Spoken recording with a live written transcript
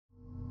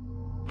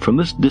From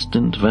this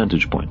distant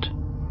vantage point,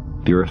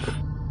 the Earth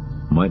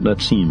might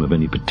not seem of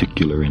any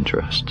particular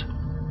interest.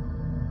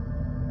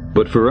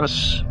 But for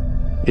us,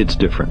 it's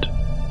different.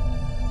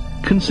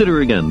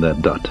 Consider again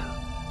that dot.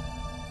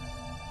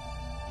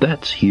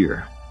 That's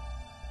here.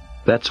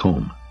 That's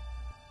home.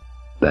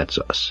 That's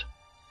us.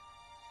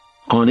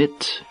 On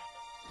it,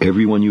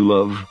 everyone you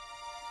love,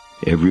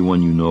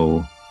 everyone you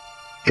know,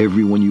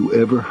 everyone you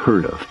ever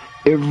heard of,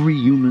 every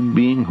human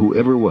being who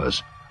ever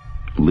was,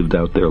 lived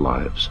out their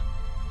lives.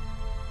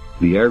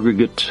 The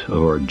aggregate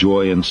of our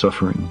joy and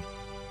suffering,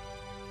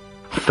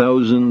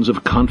 thousands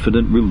of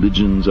confident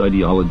religions,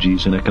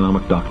 ideologies, and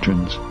economic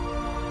doctrines,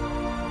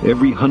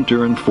 every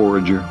hunter and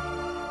forager,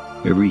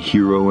 every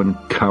hero and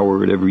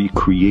coward, every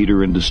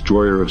creator and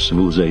destroyer of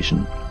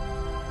civilization,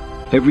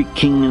 every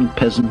king and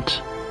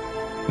peasant,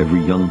 every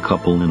young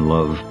couple in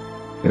love,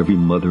 every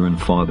mother and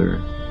father,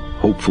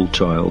 hopeful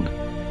child,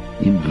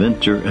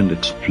 inventor and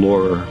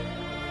explorer,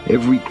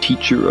 every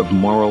teacher of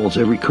morals,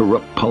 every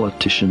corrupt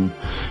politician,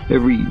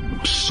 every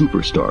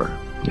superstar,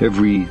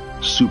 every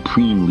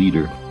supreme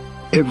leader,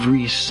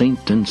 every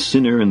saint and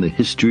sinner in the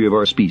history of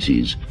our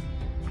species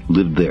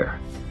lived there,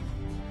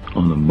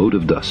 on a mote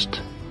of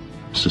dust,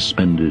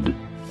 suspended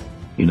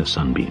in a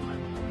sunbeam.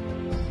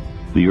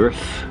 The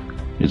Earth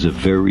is a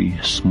very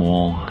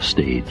small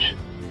stage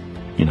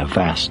in a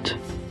vast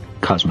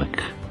cosmic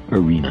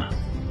arena.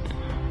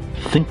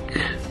 Think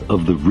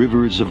of the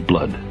rivers of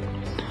blood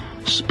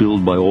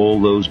spilled by all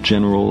those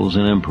generals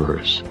and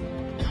emperors,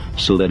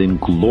 so that in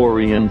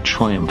glory and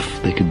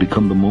triumph they could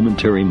become the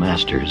momentary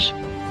masters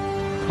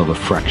of a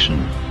fraction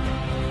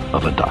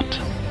of a dot.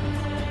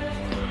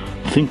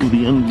 Think of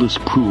the endless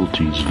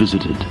cruelties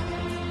visited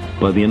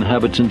by the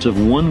inhabitants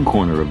of one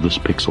corner of this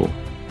pixel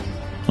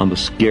on the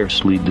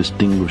scarcely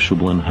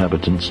distinguishable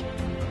inhabitants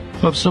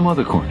of some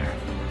other corner.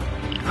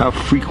 How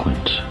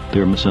frequent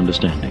their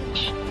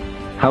misunderstandings,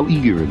 how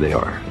eager they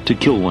are to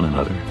kill one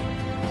another,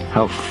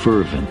 how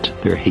fervent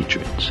their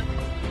hatreds.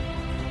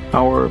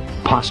 Our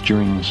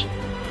posturings,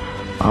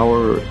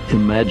 our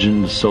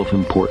imagined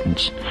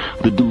self-importance,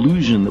 the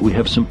delusion that we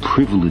have some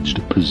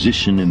privileged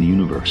position in the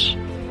universe,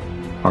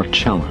 are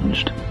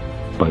challenged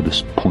by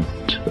this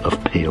point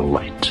of pale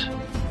light.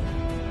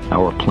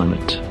 Our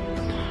planet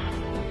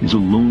is a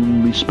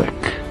lonely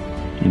speck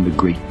in the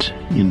great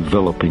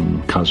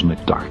enveloping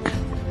cosmic dark.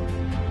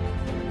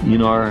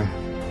 In our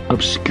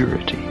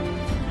obscurity,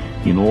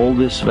 in all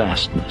this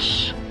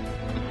vastness,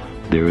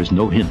 there is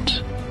no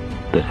hint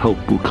that help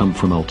will come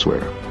from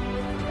elsewhere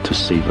to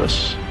save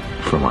us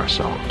from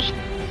ourselves.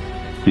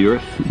 The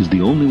Earth is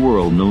the only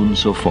world known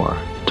so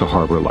far to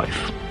harbor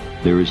life.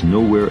 There is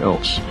nowhere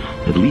else,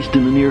 at least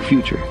in the near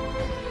future,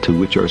 to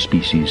which our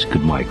species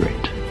could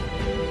migrate.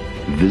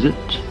 Visit?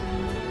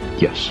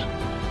 Yes.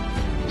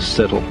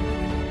 Settle?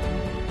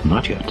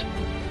 Not yet.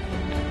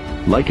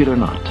 Like it or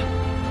not,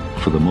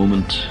 for the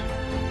moment,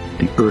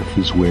 the Earth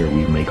is where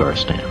we make our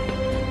stand.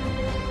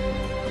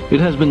 It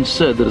has been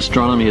said that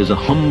astronomy is a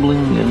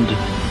humbling and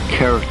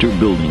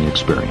character-building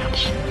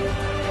experience.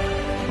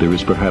 There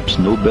is perhaps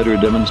no better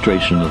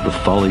demonstration of the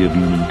folly of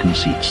human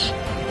conceits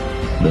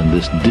than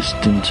this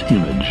distant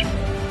image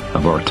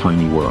of our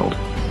tiny world.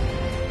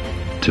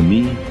 To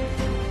me,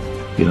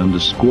 it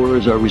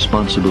underscores our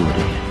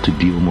responsibility to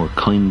deal more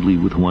kindly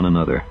with one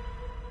another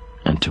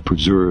and to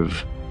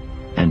preserve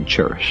and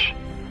cherish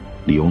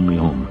the only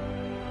home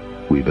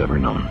we've ever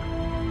known.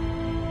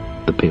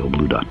 The pale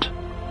blue dot.